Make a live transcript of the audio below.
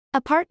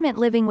Apartment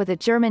living with a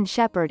German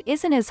Shepherd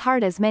isn't as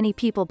hard as many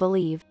people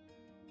believe.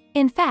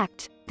 In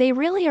fact, they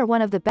really are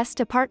one of the best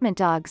apartment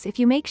dogs if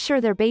you make sure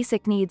their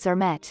basic needs are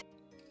met.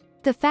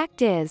 The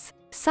fact is,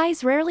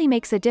 size rarely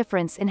makes a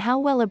difference in how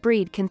well a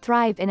breed can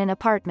thrive in an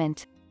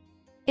apartment.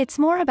 It's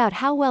more about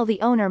how well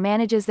the owner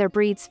manages their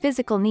breed's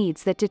physical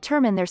needs that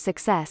determine their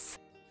success.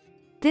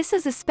 This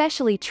is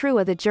especially true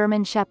of the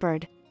German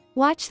Shepherd.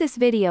 Watch this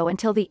video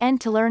until the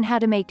end to learn how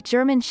to make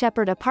German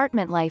Shepherd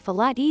apartment life a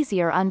lot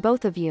easier on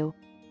both of you.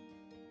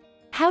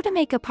 How to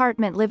make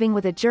apartment living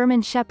with a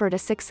German Shepherd a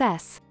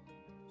success.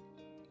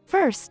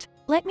 First,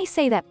 let me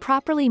say that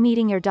properly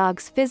meeting your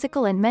dog's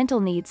physical and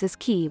mental needs is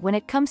key when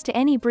it comes to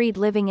any breed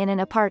living in an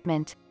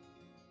apartment.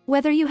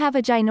 Whether you have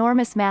a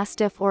ginormous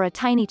Mastiff or a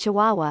tiny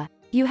Chihuahua,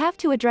 you have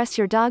to address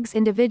your dog's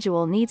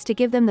individual needs to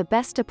give them the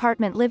best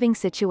apartment living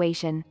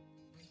situation.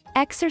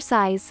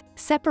 Exercise,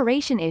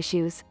 separation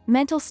issues,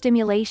 mental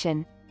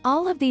stimulation,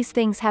 all of these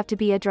things have to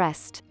be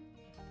addressed.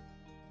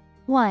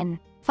 1.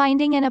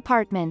 Finding an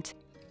apartment.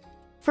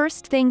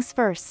 First things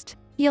first.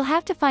 You'll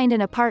have to find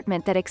an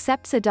apartment that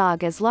accepts a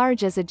dog as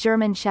large as a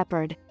German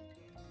Shepherd.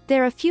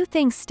 There are a few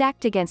things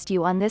stacked against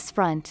you on this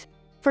front.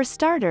 For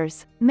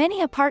starters,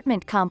 many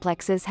apartment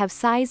complexes have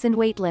size and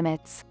weight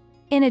limits.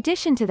 In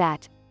addition to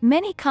that,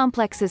 many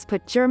complexes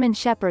put German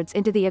Shepherds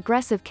into the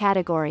aggressive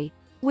category,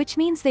 which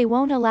means they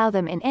won't allow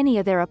them in any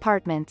of their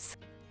apartments.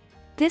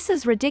 This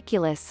is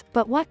ridiculous,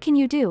 but what can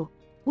you do?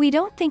 We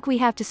don't think we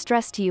have to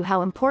stress to you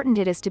how important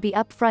it is to be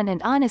upfront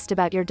and honest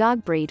about your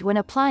dog breed when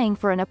applying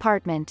for an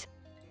apartment.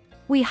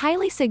 We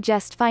highly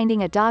suggest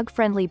finding a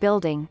dog-friendly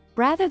building,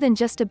 rather than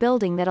just a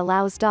building that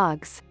allows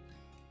dogs.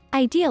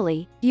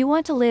 Ideally, you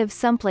want to live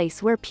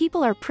someplace where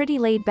people are pretty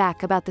laid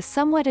back about the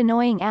somewhat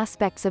annoying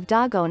aspects of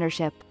dog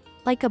ownership,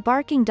 like a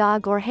barking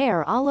dog or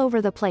hair all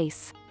over the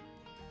place.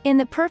 In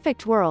the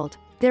perfect world,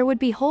 there would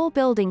be whole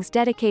buildings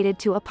dedicated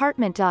to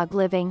apartment dog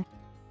living.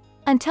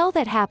 Until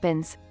that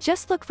happens,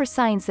 just look for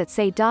signs that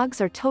say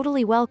dogs are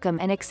totally welcome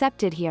and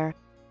accepted here.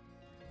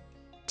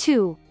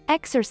 2.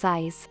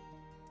 Exercise.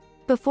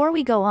 Before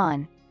we go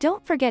on,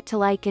 don't forget to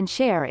like and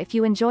share if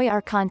you enjoy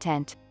our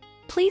content.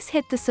 Please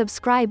hit the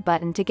subscribe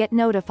button to get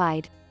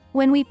notified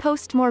when we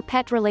post more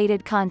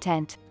pet-related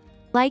content.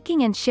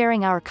 Liking and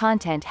sharing our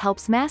content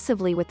helps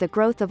massively with the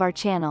growth of our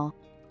channel,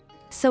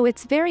 so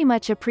it's very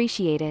much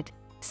appreciated.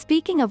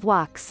 Speaking of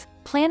walks,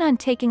 plan on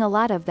taking a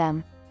lot of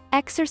them.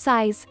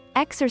 Exercise,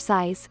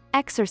 exercise,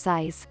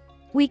 exercise.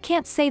 We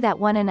can't say that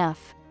one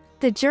enough.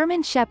 The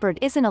German Shepherd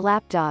isn't a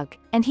lapdog,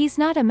 and he's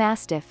not a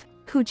Mastiff,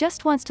 who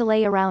just wants to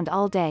lay around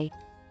all day.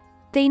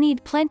 They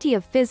need plenty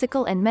of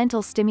physical and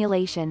mental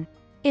stimulation.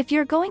 If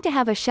you're going to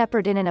have a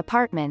Shepherd in an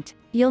apartment,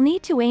 you'll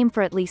need to aim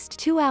for at least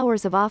 2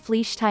 hours of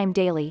off-leash time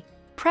daily,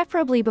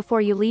 preferably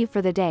before you leave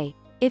for the day,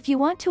 if you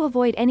want to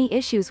avoid any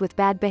issues with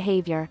bad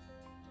behavior.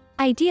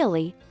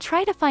 Ideally,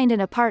 try to find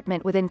an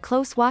apartment within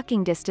close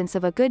walking distance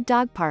of a good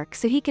dog park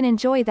so he can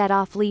enjoy that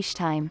off-leash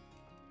time.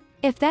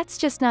 If that's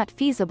just not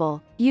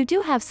feasible, you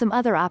do have some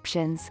other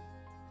options.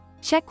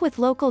 Check with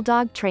local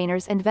dog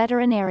trainers and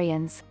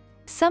veterinarians.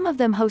 Some of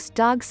them host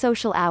dog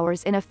social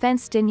hours in a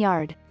fenced-in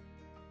yard.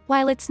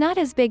 While it's not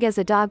as big as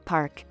a dog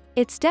park,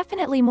 it's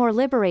definitely more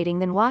liberating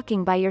than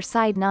walking by your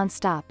side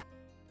non-stop.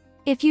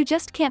 If you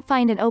just can't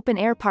find an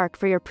open-air park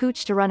for your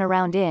pooch to run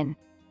around in,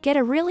 get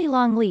a really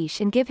long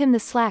leash and give him the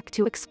slack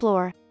to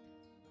explore.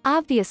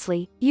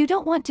 Obviously, you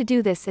don't want to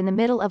do this in the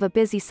middle of a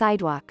busy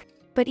sidewalk,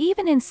 but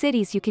even in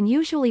cities you can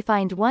usually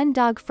find one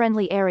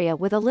dog-friendly area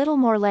with a little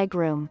more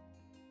legroom.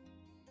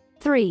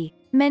 3.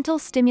 Mental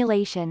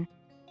stimulation.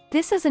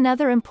 This is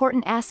another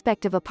important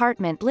aspect of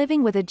apartment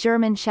living with a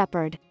German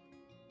Shepherd.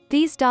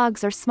 These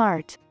dogs are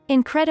smart,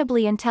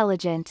 incredibly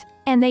intelligent,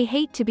 and they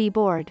hate to be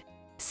bored.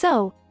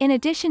 So, in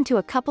addition to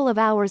a couple of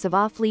hours of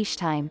off-leash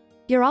time,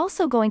 you're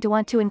also going to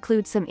want to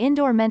include some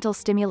indoor mental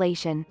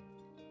stimulation.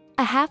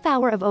 A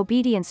half-hour of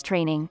obedience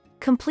training,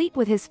 complete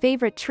with his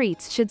favorite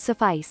treats, should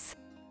suffice.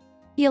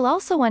 You'll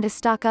also want to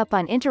stock up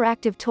on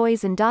interactive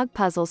toys and dog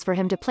puzzles for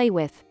him to play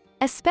with,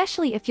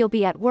 especially if you'll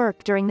be at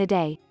work during the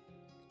day.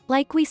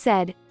 Like we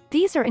said,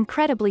 these are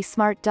incredibly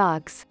smart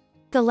dogs.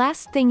 The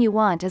last thing you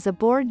want is a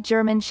bored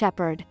German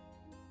Shepherd.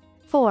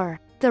 4.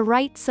 The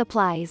right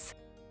supplies.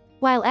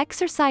 While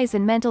exercise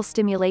and mental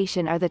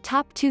stimulation are the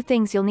top 2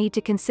 things you'll need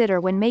to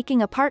consider when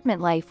making apartment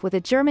life with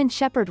a German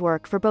Shepherd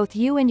work for both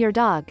you and your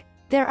dog,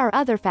 there are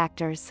other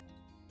factors.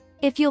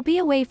 If you'll be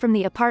away from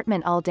the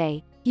apartment all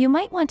day, you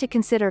might want to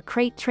consider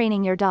crate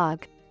training your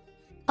dog.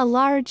 A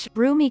large,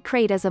 roomy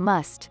crate is a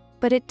must,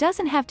 but it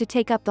doesn't have to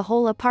take up the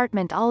whole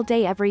apartment all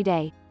day every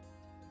day.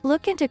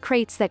 Look into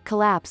crates that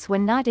collapse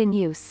when not in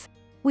use.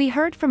 We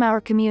heard from our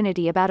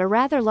community about a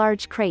rather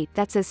large crate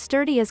that's as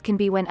sturdy as can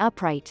be when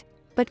upright,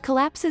 but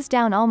collapses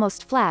down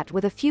almost flat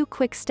with a few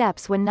quick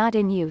steps when not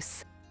in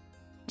use.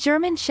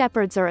 German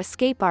Shepherds are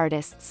escape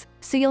artists,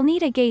 so you'll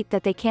need a gate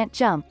that they can't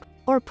jump,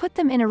 or put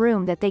them in a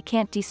room that they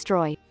can't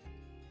destroy.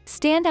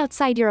 Stand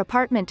outside your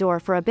apartment door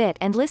for a bit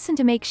and listen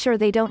to make sure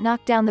they don't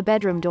knock down the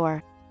bedroom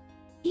door.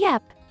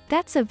 Yep,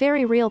 that's a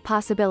very real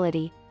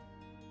possibility.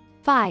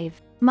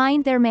 5.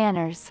 Mind their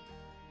manners.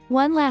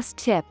 One last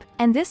tip,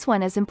 and this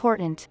one is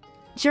important.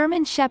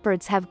 German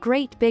Shepherds have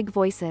great big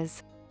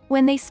voices.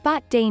 When they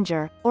spot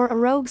danger, or a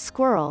rogue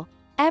squirrel,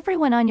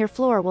 everyone on your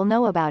floor will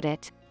know about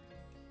it.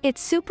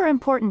 It's super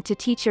important to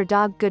teach your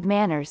dog good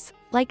manners,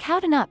 like how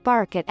to not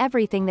bark at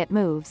everything that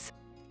moves.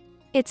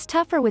 It's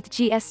tougher with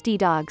GSD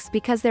dogs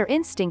because their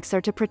instincts are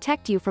to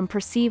protect you from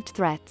perceived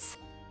threats.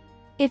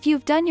 If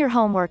you've done your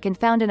homework and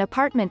found an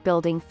apartment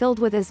building filled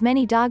with as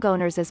many dog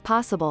owners as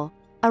possible,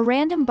 a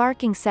random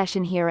barking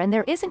session here and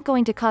there isn't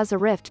going to cause a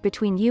rift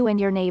between you and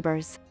your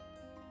neighbors.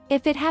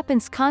 If it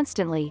happens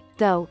constantly,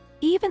 though,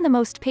 even the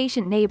most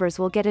patient neighbors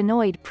will get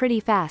annoyed pretty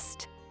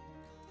fast.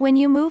 When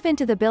you move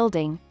into the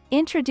building,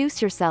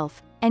 introduce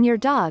yourself, and your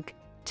dog,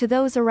 to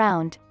those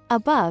around,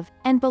 above,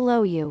 and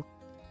below you.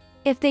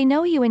 If they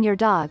know you and your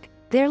dog,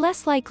 they're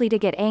less likely to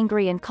get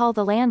angry and call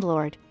the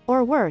landlord,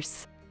 or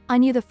worse,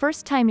 on you the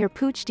first time your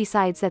pooch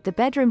decides that the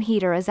bedroom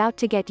heater is out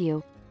to get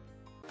you.